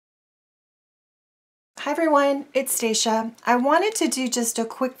Hi everyone, it's Stacia. I wanted to do just a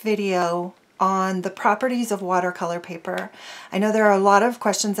quick video on the properties of watercolor paper. I know there are a lot of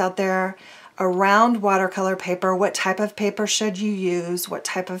questions out there around watercolor paper. What type of paper should you use? What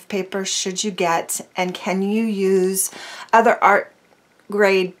type of paper should you get? And can you use other art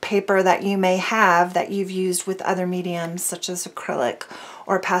grade paper that you may have that you've used with other mediums such as acrylic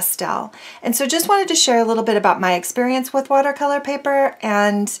or pastel? And so just wanted to share a little bit about my experience with watercolor paper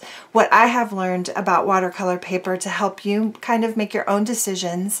and what I have learned about watercolor paper to help you kind of make your own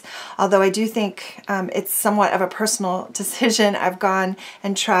decisions. Although I do think it's somewhat of a personal decision. I've gone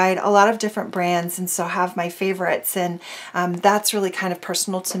and tried a lot of different brands and so have my favorites, and that's really kind of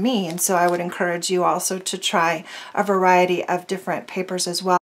personal to me. And so I would encourage you also to try a variety of different papers as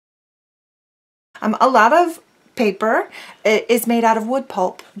well. A lot of paper is made out of wood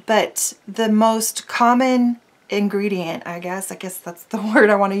pulp, but the most common ingredient, I guess that's the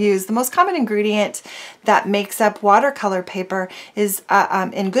word I want to use, the most common ingredient that makes up watercolor paper is,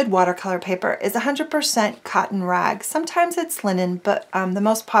 in good watercolor paper, is 100% cotton rag. Sometimes it's linen, but the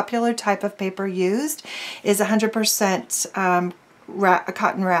most popular type of paper used is 100%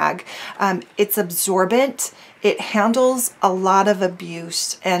 cotton rag. It's absorbent. It handles a lot of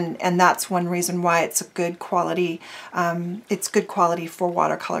abuse, and that's one reason why it's a good quality. It's good quality for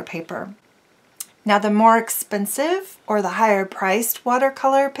watercolor paper. Now, the more expensive or the higher priced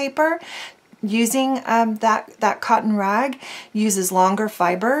watercolor paper, using that cotton rag uses longer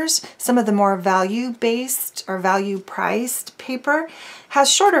fibers. Some of the more value-based or value-priced paper has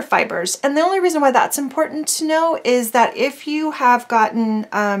shorter fibers. And the only reason why that's important to know is that if you have gotten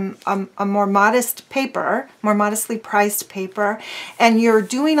a more modest paper, more modestly priced paper, and you're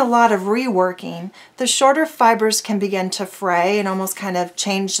doing a lot of reworking, the shorter fibers can begin to fray and almost kind of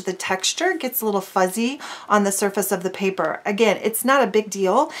change the texture. It gets a little fuzzy on the surface of the paper. Again, it's not a big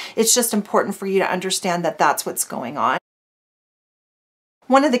deal. It's just important for you to understand that that's what's going on.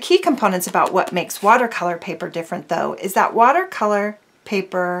 One of the key components about what makes watercolor paper different, though, is that watercolor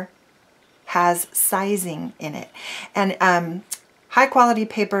paper has sizing in it. And high quality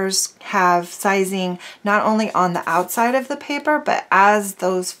papers have sizing not only on the outside of the paper, but as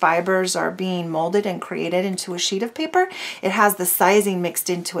those fibers are being molded and created into a sheet of paper, it has the sizing mixed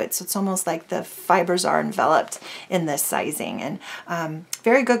into it. So it's almost like the fibers are enveloped in this sizing. And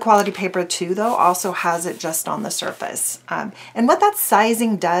very good quality paper too, though, also has it just on the surface. And what that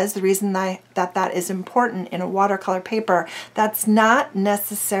sizing does, the reason that is important in a watercolor paper, that's not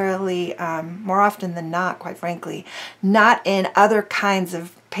necessarily, more often than not, quite frankly, not in other kinds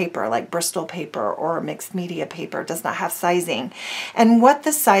of paper like Bristol paper or mixed media paper. It does not have sizing. And what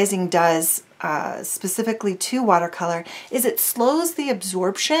the sizing does specifically to watercolor is it slows the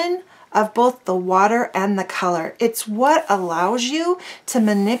absorption of both the water and the color. It's what allows you to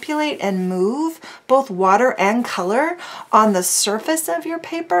manipulate and move both water and color on the surface of your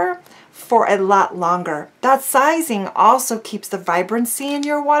paper for a lot longer. That sizing also keeps the vibrancy in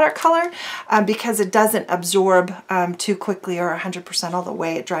your watercolor because it doesn't absorb too quickly or 100% all the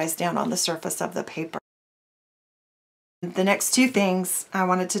way. It dries down on the surface of the paper. The next two things I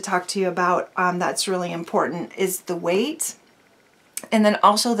wanted to talk to you about that's really important is the weight and then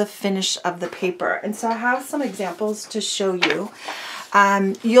also the finish of the paper. And so I have some examples to show you.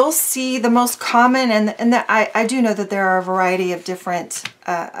 You'll see the most common, and I do know that there are a variety of different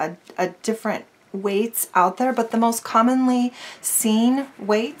different weights out there, but the most commonly seen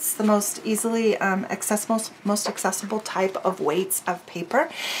weights, the most easily most accessible type of weights of paper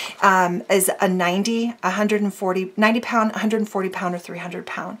is a 90 pound, 140 pound, or 300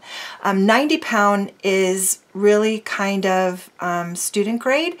 pound. 90 pound is really kind of student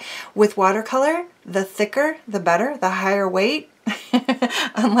grade with watercolor. The thicker, the better, the higher weight.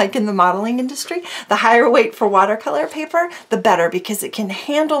 Unlike in the modeling industry, the higher weight for watercolor paper, the better, because it can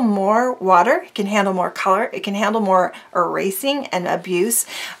handle more water, it can handle more color, it can handle more erasing and abuse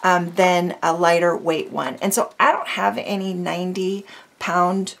than a lighter weight one. And so I don't have any 90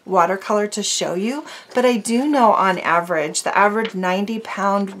 pound watercolor to show you, but I do know on average, the average 90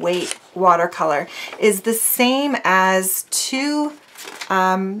 pound weight watercolor is the same as two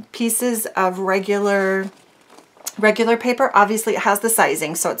pieces of regular paper. Obviously it has the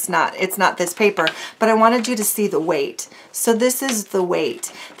sizing, so it's not this paper, but I wanted you to see the weight. So this is the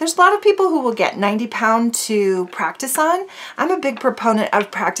weight. There's a lot of people who will get 90 pound to practice on. I'm a big proponent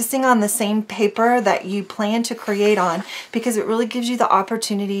of practicing on the same paper that you plan to create on, because it really gives you the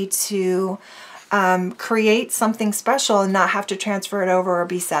opportunity to create something special and not have to transfer it over or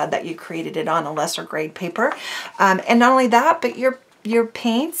be sad that you created it on a lesser grade paper. And not only that, but you're your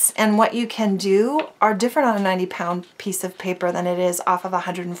paints and what you can do are different on a 90-pound piece of paper than it is off of a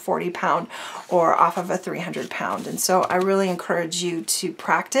 140-pound or off of a 300-pound. And so I really encourage you to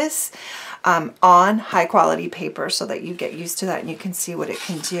practice on high quality paper so that you get used to that and you can see what it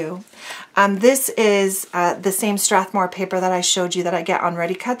can do. This is the same Strathmore paper that I showed you that I get on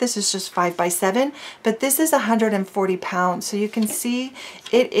Ready Cut. This is just 5x7, but this is 140 pounds. So you can see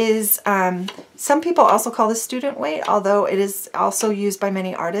it is, some people also call this student weight, although it is also used by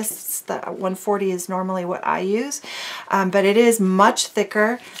many artists. The 140 is normally what I use, but it is much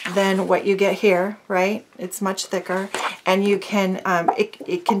thicker than what you get here, right? It's much thicker, and you can,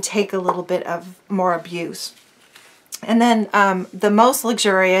 it can take a little bit of more abuse. And then the most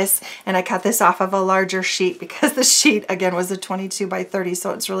luxurious, and I cut this off of a larger sheet because the sheet, again, was a 22 by 30,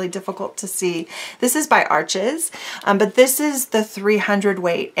 so it's really difficult to see. This is by Arches, but this is the 300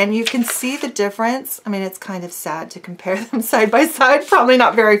 weight, and you can see the difference. I mean, it's kind of sad to compare them side by side, probably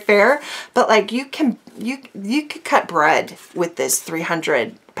not very fair, but like you could cut bread with this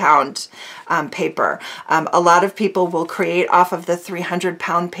 300-pound paper. A lot of people will create off of the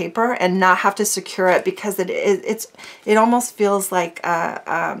 300-pound paper and not have to secure it because it almost feels like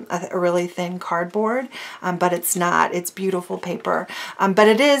a really thin cardboard, but it's not. It's beautiful paper, but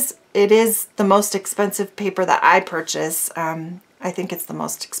it is the most expensive paper that I purchase. I think it's the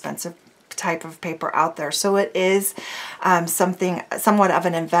most expensive type of paper out there, so it is somewhat of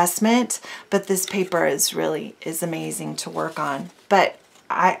an investment, but this paper is amazing to work on. But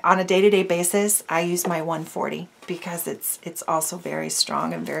on a day-to-day basis, I use my 140 because it's also very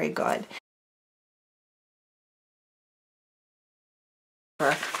strong and very good.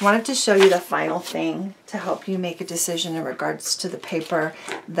 I wanted to show you the final thing to help you make a decision in regards to the paper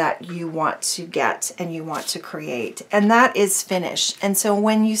that you want to get and you want to create, and that is finish. And so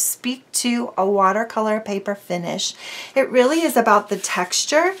when you speak to a watercolor paper finish, it really is about the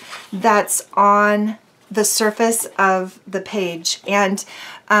texture that's on the surface of the page. And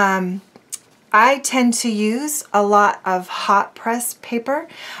I tend to use a lot of hot press paper.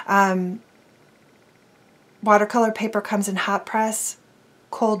 Watercolor paper comes in hot press,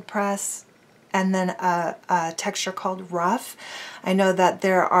 cold press, and then a texture called rough. I know that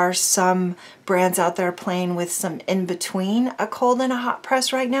there are some brands out there playing with some in between a cold and a hot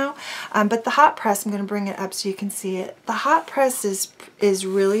press right now, but the hot press, I'm going to bring it up so you can see it. The hot press is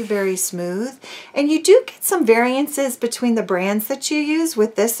really very smooth, and you do get some variances between the brands that you use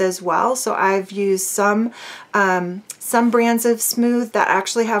with this as well. So I've used some brands of smooth that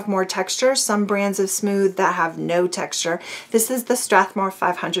actually have more texture, some brands of smooth that have no texture. This is the Strathmore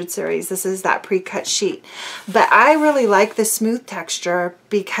 500 series. This is that pre-cut sheet. But I really like the smooth texture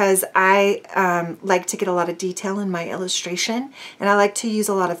because I like to get a lot of detail in my illustration, and I like to use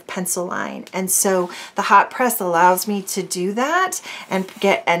a lot of pencil line. And so the hot press allows me to do that and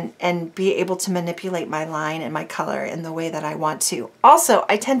be able to manipulate my line and my color in the way that I want to. Also,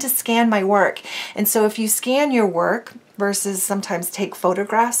 I tend to scan my work. And so if you scan your work versus sometimes take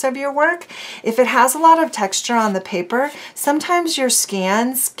photographs of your work, if it has a lot of texture on the paper, sometimes your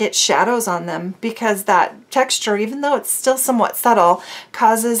scans get shadows on them because that texture, even though it's still somewhat subtle,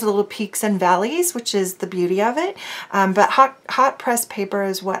 causes little peaks and valleys, which is the beauty of it. But hot press paper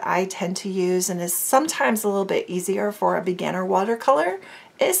is what I tend to use, and is sometimes a little bit easier for a beginner watercolorist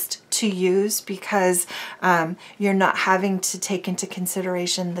to use because you're not having to take into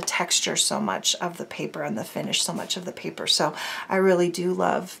consideration the texture so much of the paper and the finish so much of the paper. So I really do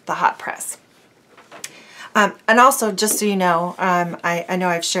love the hot press. And also, just so you know, I know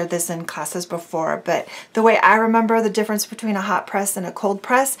I've shared this in classes before, but the way I remember the difference between a hot press and a cold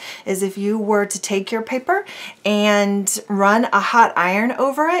press is if you were to take your paper and run a hot iron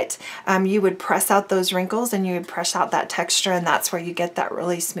over it, you would press out those wrinkles and you would press out that texture, and that's where you get that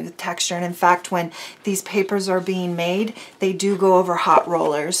really smooth texture. And in fact, when these papers are being made, they do go over hot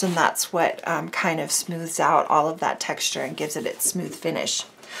rollers, and that's what kind of smooths out all of that texture and gives it its smooth finish.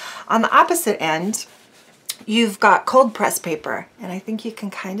 On the opposite end, you've got cold press paper, and I think you can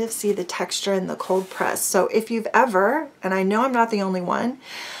kind of see the texture in the cold press. So if you've ever, and I know I'm not the only one,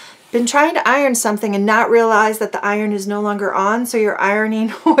 been trying to iron something and not realize that the iron is no longer on, so you're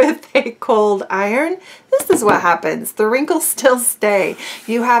ironing with a cold iron, this is what happens. The wrinkles still stay.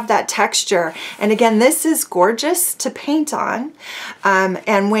 You have that texture. And again, this is gorgeous to paint on.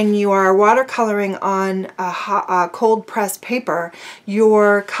 And when you are watercoloring on a cold pressed paper,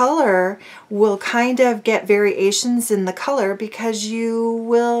 your color will kind of get variations in the color because you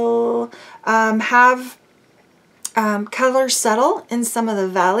will have colors settle in some of the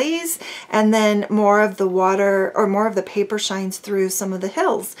valleys, and then more of the water or more of the paper shines through some of the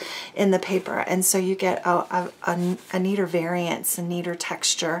hills in the paper, and so you get a neater variance, a neater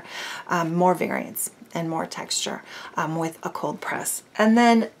texture, more variance and more texture with a cold press. And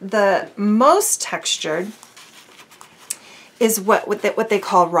then the most textured is what they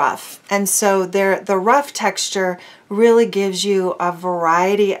call rough. And so the rough texture really gives you a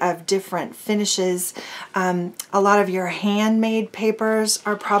variety of different finishes. A lot of your handmade papers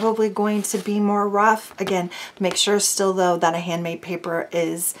are probably going to be more rough. Again, make sure still though that a handmade paper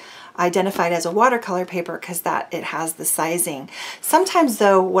is identified as a watercolor paper because that it has the sizing. Sometimes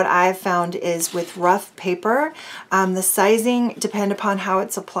though, what I've found is with rough paper, the sizing depend upon how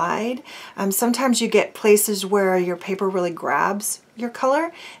it's applied. Sometimes you get places where your paper really grabs your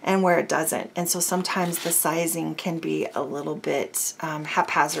color and where it doesn't, and so sometimes the sizing can be a little bit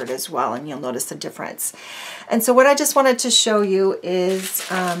haphazard as well, and you'll notice a difference. And so what I just wanted to show you is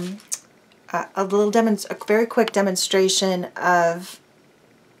a very quick demonstration of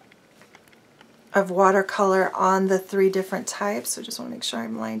watercolor on the 3 different types. So just want to make sure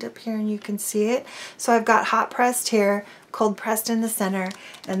I'm lined up here and you can see it. So I've got hot pressed here, cold pressed in the center,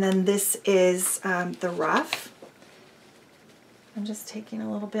 and then this is the rough. I'm just taking a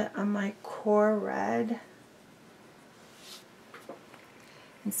little bit on my core red.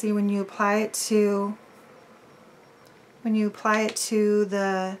 And see when you apply it to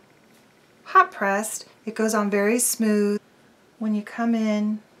the hot pressed, it goes on very smooth. When you come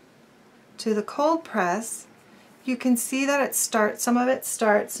in to the cold press, you can see that it starts, some of it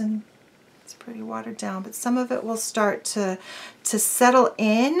starts, and it's pretty watered down, but some of it will start to settle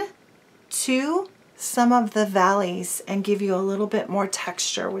in to some of the valleys and give you a little bit more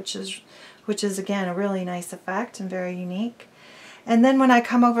texture, which is again a really nice effect and very unique. And then when I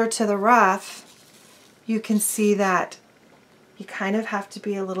come over to the rough, you can see that you kind of have to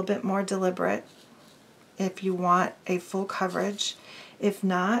be a little bit more deliberate if you want a full coverage. If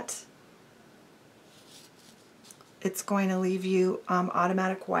not, it's going to leave you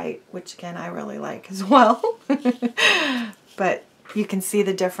automatic white, which again I really like as well. But you can see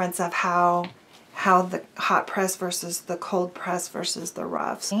the difference of how the hot press versus the cold press versus the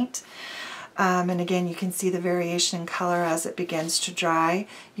rough. And again, you can see the variation in color as it begins to dry.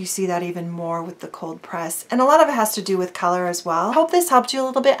 You see that even more with the cold press. And a lot of it has to do with color as well. I hope this helped you a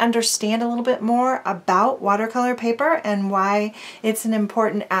little bit understand a little bit more about watercolor paper and why it's an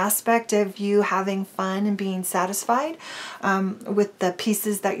important aspect of you having fun and being satisfied with the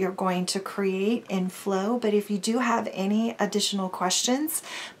pieces that you're going to create in flow. But if you do have any additional questions,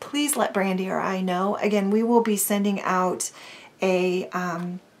 please let Brandy or I know. Again, we will be sending out a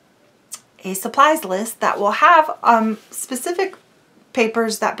supplies list that will have specific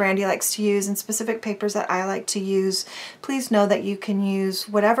papers that Brandy likes to use and specific papers that I like to use. Please know that you can use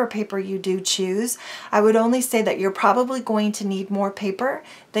whatever paper you do choose. I would only say that you're probably going to need more paper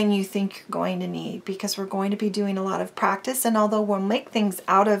than you think you're going to need, because we're going to be doing a lot of practice, and although we'll make things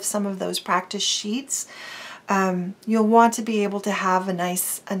out of some of those practice sheets, you'll want to be able to have a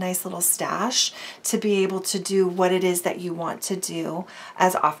nice little stash to be able to do what it is that you want to do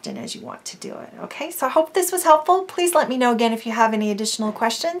as often as you want to do it. Okay, so I hope this was helpful. Please let me know again if you have any additional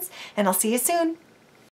questions, and I'll see you soon.